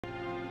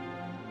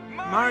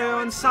Mario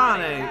and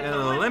Sonic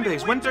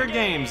Olympics Winter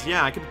Games.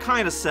 Yeah, I could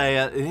kind of say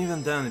it. And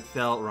even then, it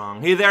felt wrong.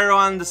 Hey there,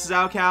 everyone. This is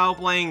Alcal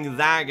playing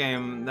that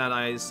game that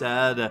I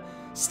said.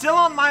 Still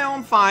on my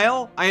own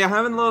file. I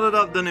haven't loaded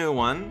up the new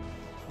one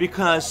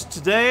because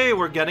today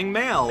we're getting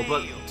mail.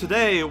 But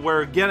today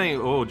we're getting,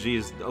 oh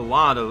geez, a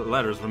lot of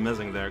letters were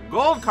missing there.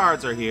 Gold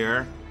cards are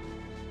here.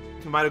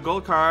 You can buy the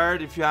gold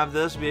card. If you have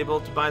this, be able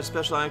to buy a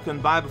special item you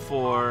couldn't buy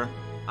before.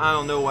 I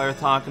don't know what you're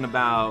talking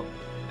about,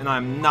 and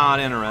I'm not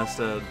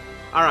interested.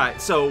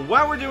 Alright, so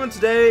what we're doing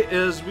today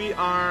is we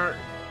are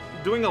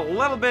doing a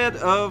little bit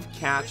of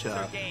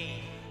catch-up.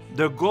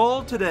 The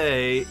goal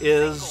today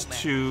is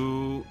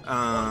to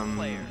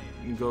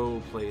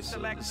go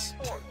places.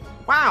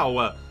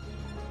 Wow!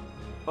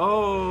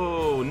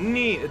 Oh,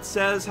 neat. It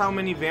says how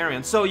many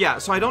variants. So yeah,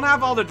 so I don't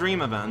have all the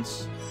dream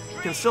events.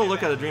 You can still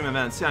look at the dream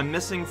events. See, I'm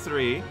missing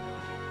 3.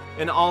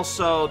 And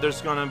also,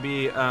 there's gonna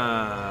be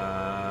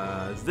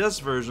this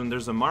version.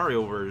 There's a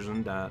Mario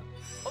version that...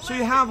 So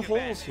you have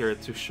holes here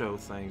to show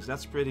things.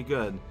 That's pretty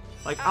good.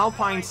 Like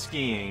alpine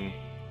skiing.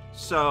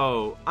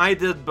 So, I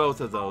did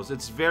both of those.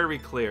 It's very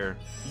clear.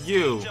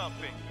 You.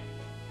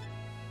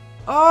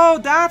 Oh,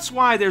 that's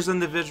why there's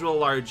individual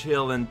large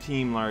hill and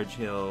team large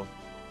hill.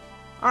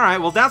 Alright,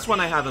 well that's one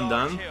I haven't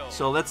done.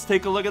 So let's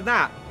take a look at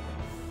that.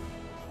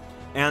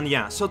 And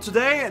yeah, so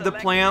today the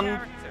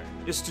plan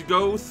is to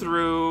go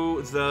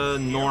through the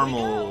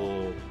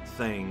normal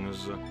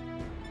things.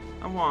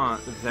 I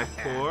want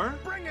Vector.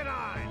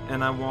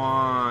 And I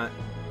want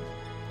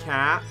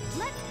Cat.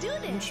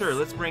 Sure,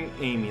 let's bring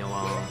Amy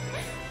along.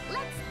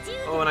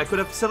 Oh, and I could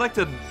have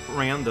selected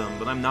random,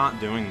 but I'm not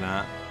doing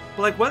that.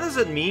 But like, what does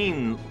it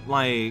mean,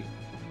 like,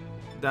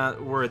 that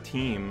we're a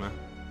team?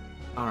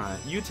 Alright,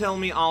 you tell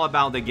me all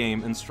about the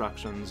game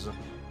instructions.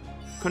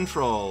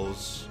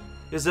 Controls.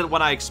 Is it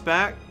what I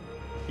expect?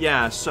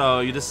 Yeah, so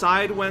you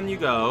decide when you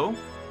go.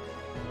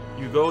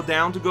 You go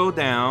down to go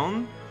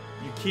down.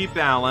 You keep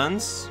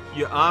balance.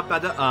 You up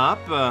at the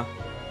up.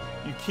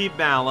 You keep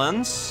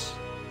balance.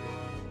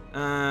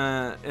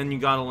 And you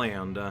gotta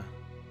land.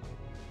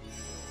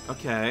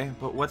 Okay,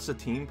 but what's the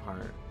team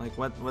part? Like,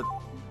 what?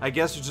 I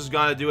guess you just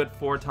gotta do it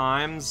 4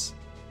 times.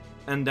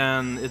 And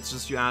then it's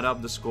just you add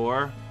up the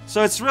score.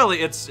 So it's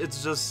really, it's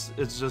just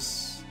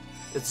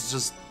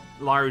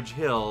large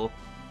hill.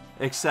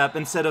 Except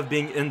instead of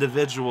being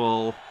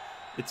individual,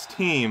 it's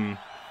team.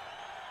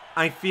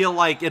 I feel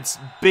like it's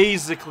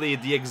basically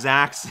the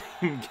exact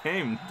same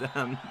game,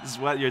 then, is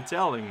what you're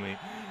telling me.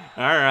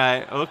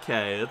 Alright,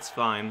 okay, it's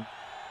fine.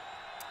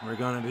 We're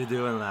gonna be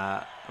doing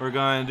that. We're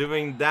going to be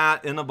doing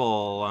that in a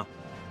bowl.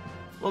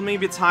 Well,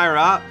 maybe it's higher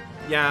up.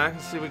 Yeah,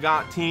 see, we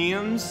got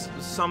teams.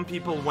 Some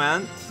people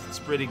went. It's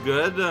pretty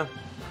good.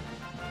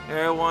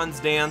 Everyone's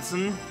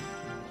dancing.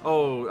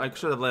 Oh, I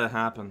should have let it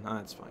happen. Oh,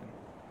 it's fine.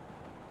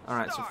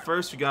 Alright, so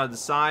first you gotta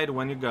decide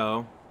when you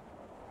go.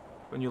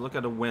 When you look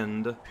at the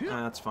wind.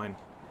 That's fine.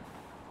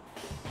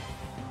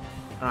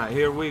 Alright,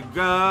 here we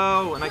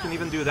go. And I can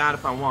even do that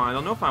if I want. I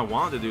don't know if I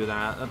want to do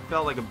that. That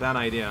felt like a bad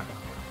idea.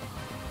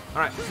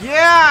 Alright,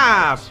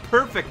 yeah!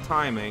 Perfect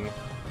timing.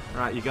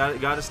 Alright, you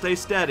gotta stay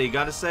steady. You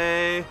gotta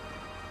say...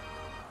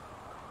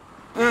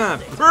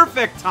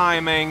 perfect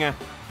timing!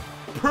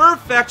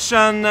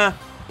 Perfection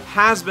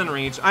has been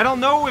reached. I don't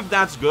know if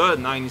that's good,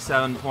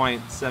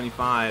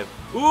 97.75.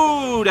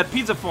 Ooh, that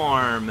pizza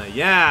form!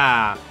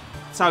 Yeah!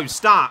 That's how you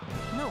stop.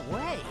 No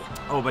way.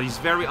 Oh, but he's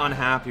very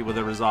unhappy with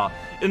the result.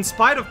 In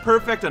spite of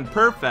perfect and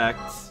perfect,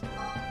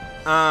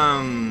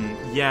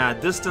 yeah,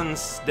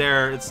 distance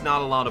there, it's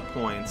not a lot of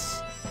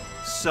points.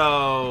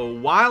 So,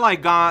 while I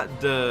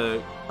got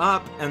the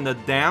up and the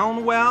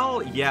down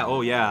well, yeah,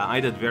 oh yeah, I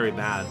did very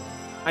bad.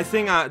 I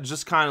think I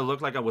just kind of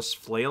looked like I was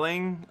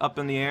flailing up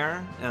in the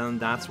air, and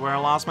that's where I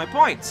lost my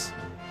points.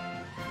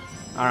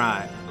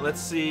 Alright, let's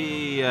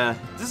see,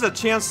 this is a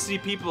chance to see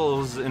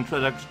people's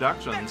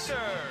introductions.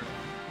 Victor!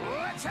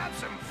 Let's have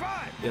some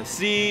fun! Yeah,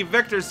 see,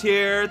 Victor's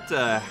here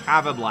to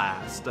have a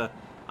blast.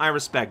 I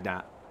respect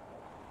that.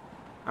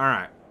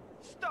 Alright.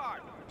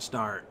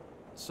 Start.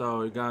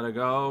 So, you gotta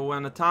go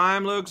when the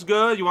time looks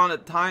good. You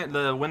want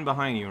the wind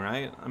behind you,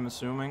 right? I'm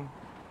assuming.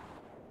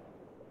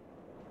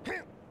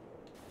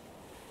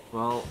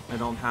 Well, I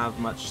don't have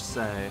much to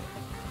say.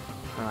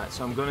 Alright,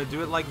 so I'm gonna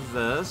do it like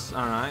this.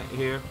 Alright,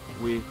 here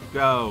we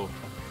go.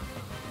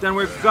 Then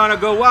we're gonna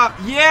go up.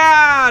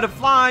 Yeah! The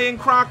flying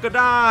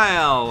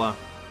crocodile!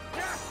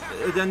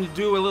 Then you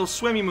do a little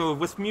swimmy move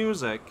with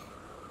music.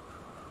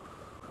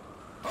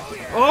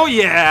 Oh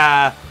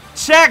yeah!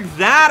 Check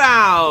that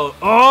out!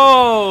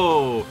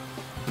 Oh!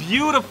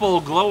 Beautiful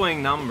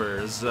glowing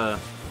numbers.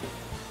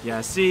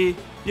 Yeah, see?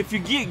 If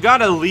you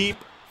gotta leap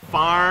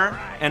far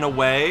and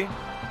away,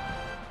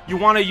 you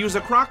want to use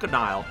a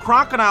crocodile.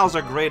 Crocodiles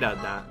are great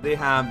at that. They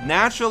have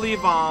naturally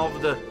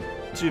evolved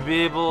to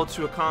be able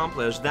to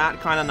accomplish that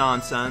kind of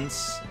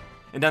nonsense,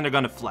 and then they're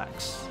gonna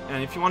flex.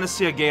 And if you want to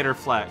see a gator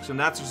flex, and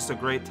that's just a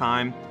great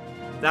time,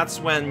 that's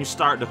when you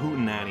start the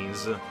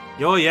hootenannies.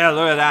 Oh yeah,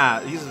 look at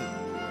that.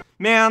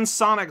 Man,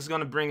 Sonic's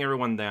gonna bring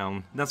everyone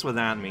down. That's what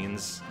that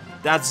means.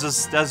 That's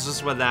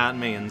just what that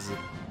means.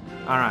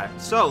 Alright,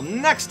 so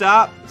next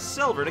up,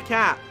 Silver the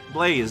cat.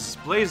 Blaze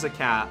the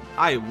cat.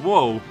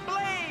 Whoa.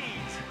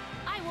 Blaze!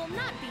 I will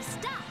not be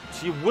stopped.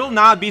 She will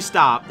not be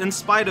stopped, in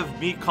spite of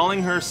me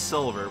calling her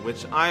Silver,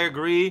 which I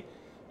agree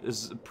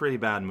is a pretty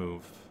bad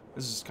move.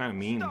 This is kind of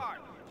mean.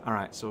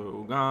 Alright, so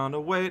we're gonna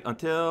wait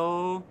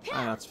until...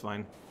 that's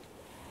fine.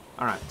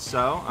 Alright, so,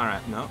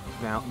 alright, no,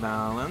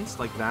 balance,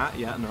 like that,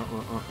 yeah, no,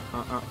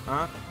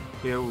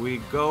 Here we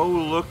go,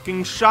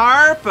 looking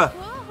sharp!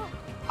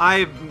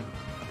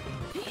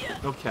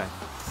 Okay.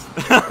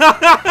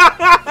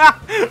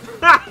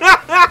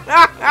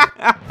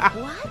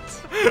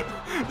 What?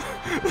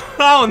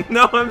 Oh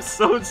no, I'm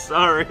so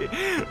sorry.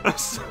 I'm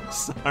so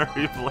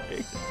sorry,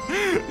 Blake.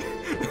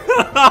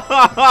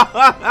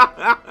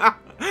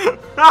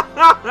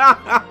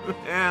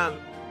 Man,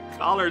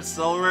 colored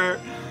silver,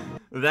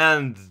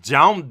 then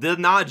did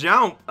not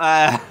jump.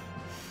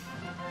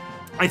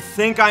 I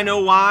think I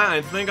know why.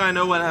 I think I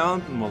know what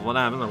happened. Well, what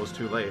happened? That was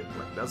too late.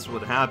 Like, that's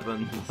what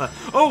happened.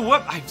 Oh,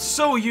 what? I'm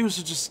so used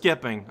to just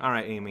skipping. All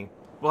right, Amy.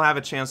 We'll have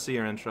a chance to see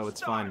your intro.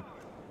 It's fine.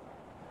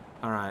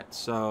 All right.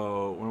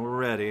 So when we're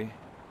ready.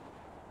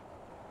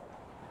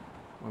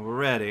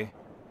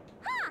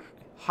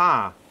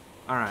 Ha.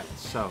 All right.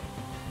 So,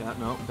 yeah,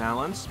 no,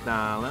 balance.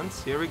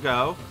 Here we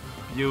go.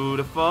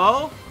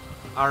 Beautiful.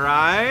 All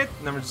right.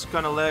 Then we're just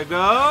gonna let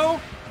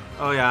go.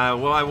 Oh yeah,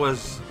 well I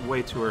was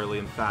way too early,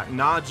 in fact.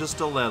 Not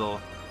just a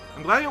little.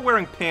 I'm glad you're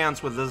wearing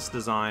pants with this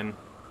design.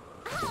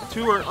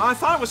 Too early. Oh, I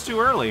thought it was too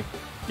early.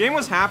 Game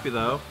was happy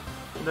though.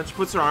 And then she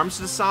puts her arms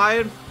to the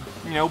side.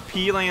 You know,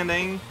 P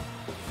landing.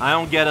 I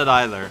don't get it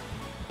either.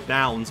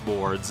 Balance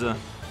boards.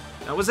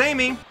 That was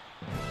Amy.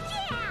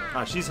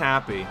 Oh, she's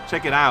happy.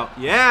 Check it out.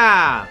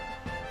 Yeah!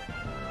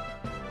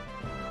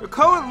 The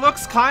code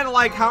looks kind of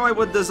like how I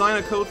would design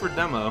a code for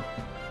demo.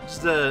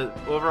 Just the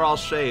overall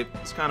shape.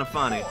 It's kind of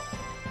funny.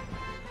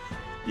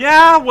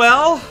 Yeah,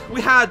 well, we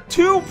had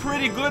two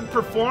pretty good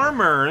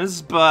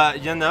performers,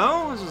 but, you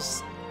know,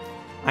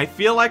 I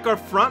feel like our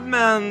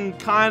frontmen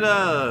kind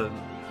of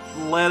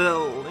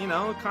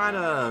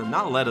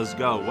not let us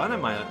go. What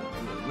am I,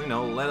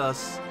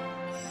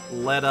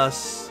 let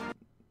us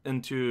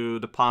into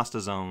the pasta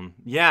zone.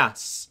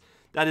 Yes,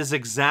 that is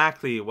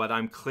exactly what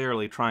I'm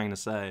clearly trying to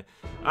say.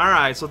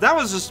 Alright, so that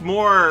was just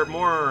more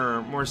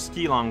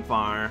ski long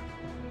far,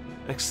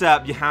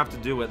 except you have to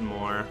do it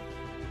more.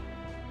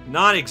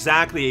 Not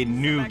exactly a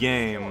new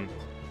game.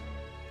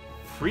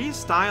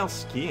 Freestyle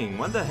skiing.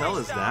 What the hell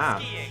is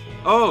that?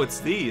 Oh,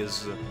 it's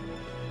these.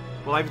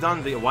 Well, I've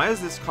done the... Why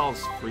is this called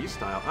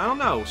freestyle? I don't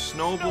know.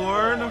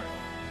 Snowboard?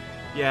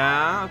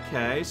 Yeah,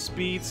 okay.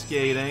 Speed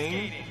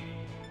skating.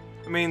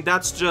 I mean,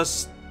 that's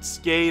just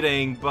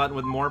skating, but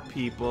with more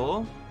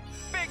people.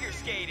 Figure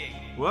skating.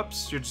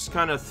 Whoops, you're just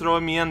kind of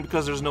throwing me in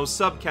because there's no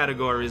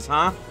subcategories,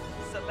 huh?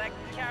 Select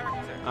character.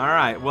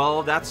 Alright,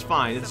 well, that's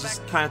fine. It's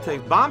just kind of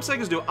take... Bomb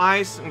seconds do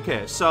ice.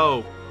 Okay,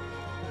 so...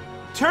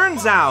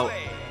 Turns out...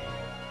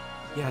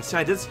 Yeah, see,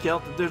 I did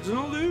skill. There's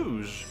no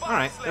luge.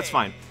 Alright, that's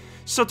fine.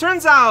 So,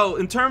 turns out,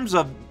 in terms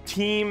of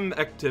team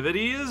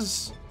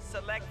activities...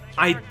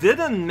 I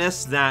didn't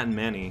miss that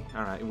many.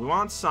 Alright, we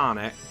want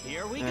Sonic.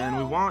 And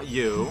we want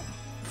you.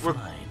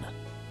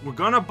 We're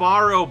gonna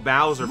borrow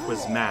Bowser for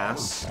his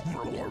mask.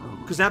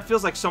 Because that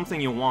feels like something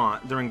you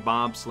want during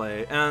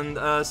bobsleigh.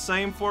 And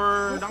same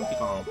for Donkey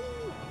Kong.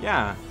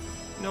 Yeah.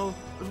 You know,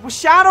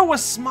 Shadow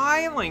was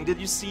smiling. Did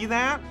you see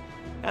that?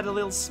 Had a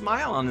little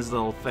smile on his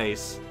little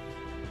face.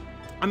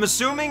 I'm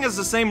assuming it's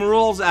the same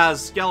rules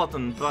as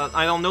Skeleton, but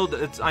I don't know.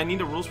 I need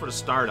the rules for the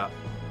startup.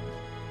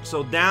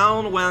 So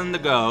down when to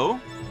go.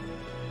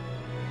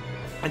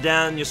 And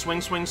then you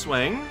swing, swing,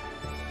 swing.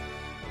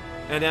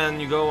 And then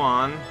you go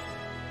on.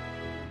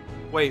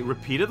 Wait,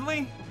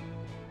 repeatedly?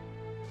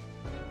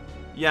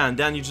 Yeah, and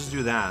then you just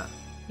do that.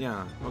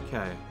 Yeah,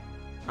 okay.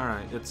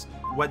 Alright, it's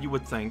what you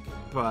would think,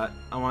 but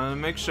I wanted to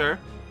make sure.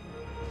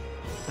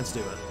 Let's do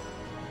it.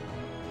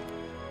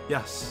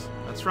 Yes,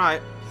 that's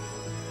right.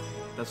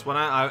 That's what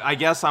I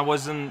guess I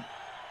wasn't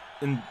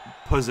in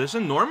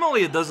position.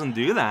 Normally it doesn't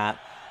do that.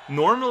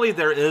 Normally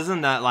there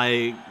isn't that,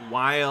 like,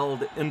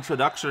 wild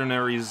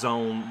introductory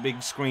zone,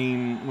 big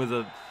screen with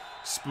a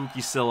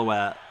spooky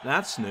silhouette.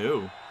 That's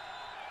new.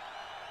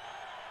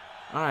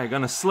 Alright,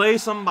 gonna slay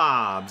some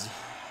bobs.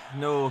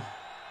 No,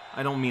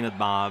 I don't mean it,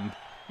 Bob.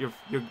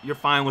 You're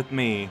fine with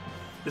me.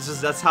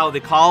 That's how they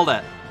called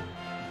it.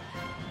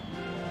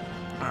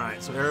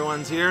 Alright, so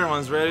everyone's here,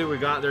 everyone's ready, we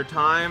got their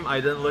time.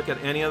 I didn't look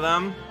at any of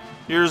them.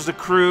 Here's the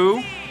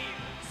crew.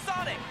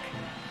 Sonic,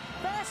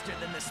 faster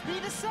than the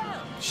speed of sound.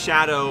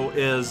 Shadow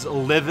is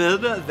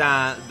livid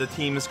that the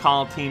team is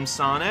called Team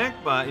Sonic,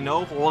 but you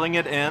know, holding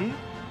it in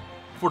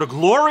for the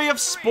glory of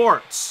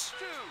sports.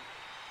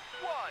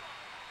 2, 1,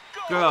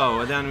 Go,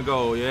 and then we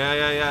go.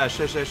 Yeah.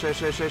 Shake, shake, shake,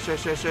 shake, shake, shake,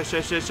 shake, shake,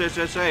 shake, shake, shake,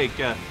 shake, shake.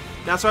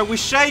 That's why we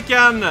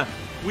shaking.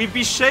 We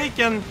be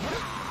shaking.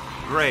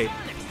 Great.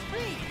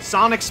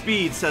 Sonic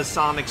Speed says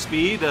Sonic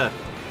Speed. All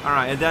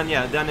right, and then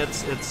then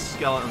it's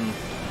Skeleton.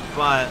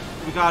 But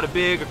we got a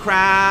big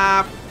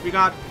crap. We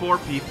got 4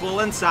 people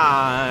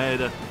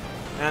inside,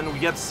 And we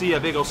get to see a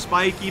big ol'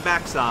 spiky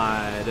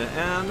backside.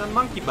 And a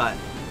monkey butt.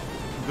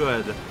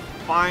 Good.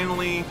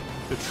 Finally,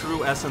 the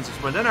true essence of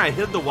sprint. Then I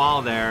hit the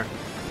wall there.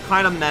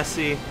 Kind of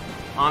messy.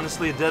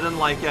 Honestly, didn't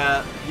like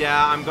it.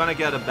 Yeah, I'm gonna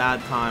get a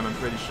bad time, I'm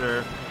pretty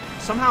sure.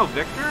 Somehow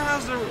Victor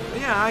has the...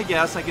 Yeah, I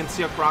guess I can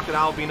see a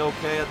crocodile being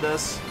okay at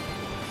this.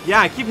 Yeah,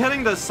 I keep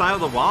hitting the side of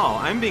the wall.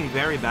 I'm being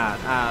very bad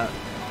at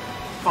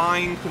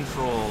fine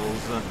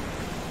controls.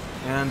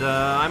 And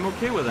I'm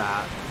okay with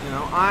that. You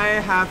know, I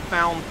have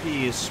found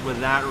peace with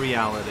that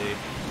reality.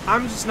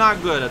 I'm just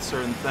not good at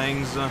certain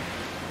things. And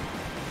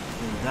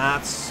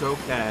that's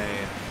okay.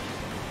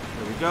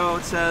 There we go.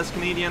 It says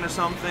Canadian or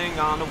something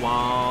on the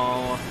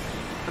wall.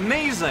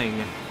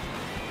 Amazing!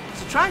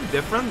 Is the track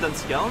different than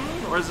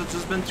Skeleton? Or has it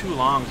just been too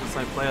long since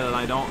I played it?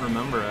 I don't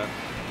remember it.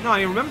 No,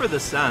 I remember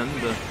this end.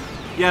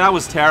 Yeah, that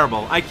was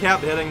terrible. I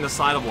kept hitting the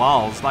side of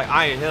walls. Like,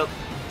 I hit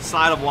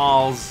side of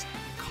walls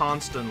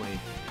constantly.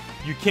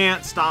 You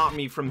can't stop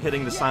me from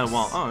hitting the side of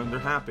wall. Oh, they're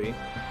happy.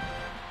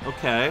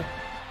 Okay.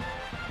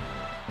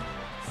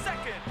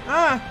 Second.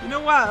 Ah, you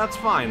know what? That's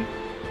fine.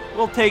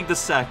 We'll take the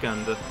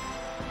second.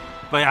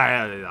 But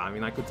yeah, I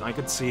mean, I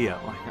could see it.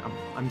 Like,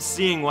 I'm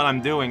seeing what I'm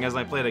doing as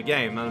I play the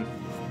game, and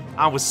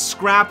I was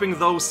scrapping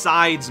those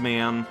sides,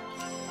 man.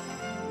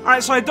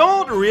 Alright, so I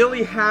don't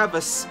really have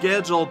a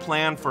schedule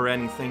plan for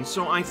anything,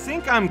 so I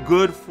think I'm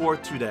good for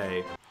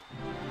today.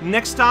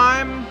 Next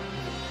time,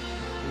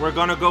 we're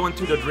gonna go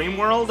into the dream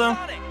world.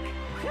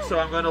 So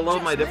I'm gonna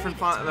load my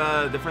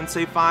different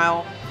save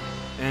file,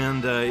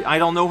 and I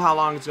don't know how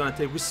long it's gonna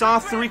take. We saw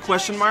 3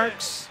 question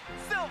marks,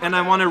 and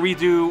I want to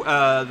redo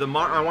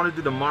I want to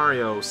do the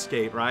Mario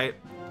skate, right?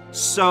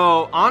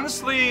 So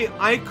honestly,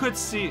 I could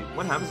see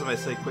what happens if I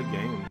say quick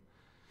game.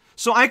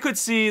 So I could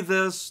see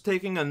this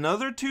taking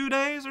another 2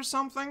 days or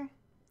something.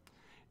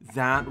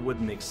 That would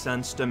make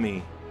sense to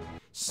me.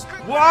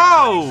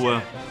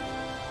 Whoa!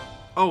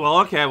 Oh, well,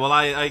 okay, well,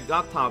 I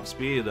got top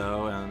speed,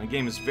 though, and the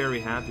game is very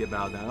happy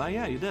about that. Oh,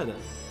 yeah, you did it.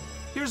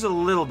 Here's a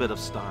little bit of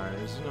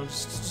stars, you know,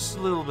 just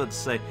a little bit to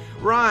say.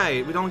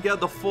 Right, we don't get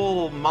the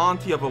full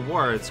Monty of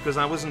awards, because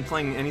I wasn't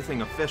playing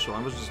anything official.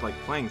 I was just, like,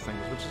 playing things,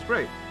 which is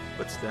great.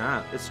 What's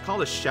that? It's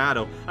called a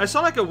shadow. I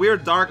saw, like, a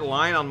weird dark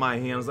line on my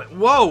hand. I was like,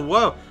 whoa,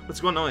 whoa,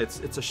 what's going on?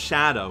 It's a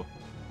shadow.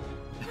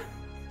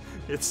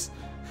 It's...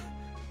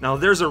 Now,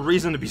 there's a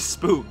reason to be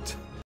spooked.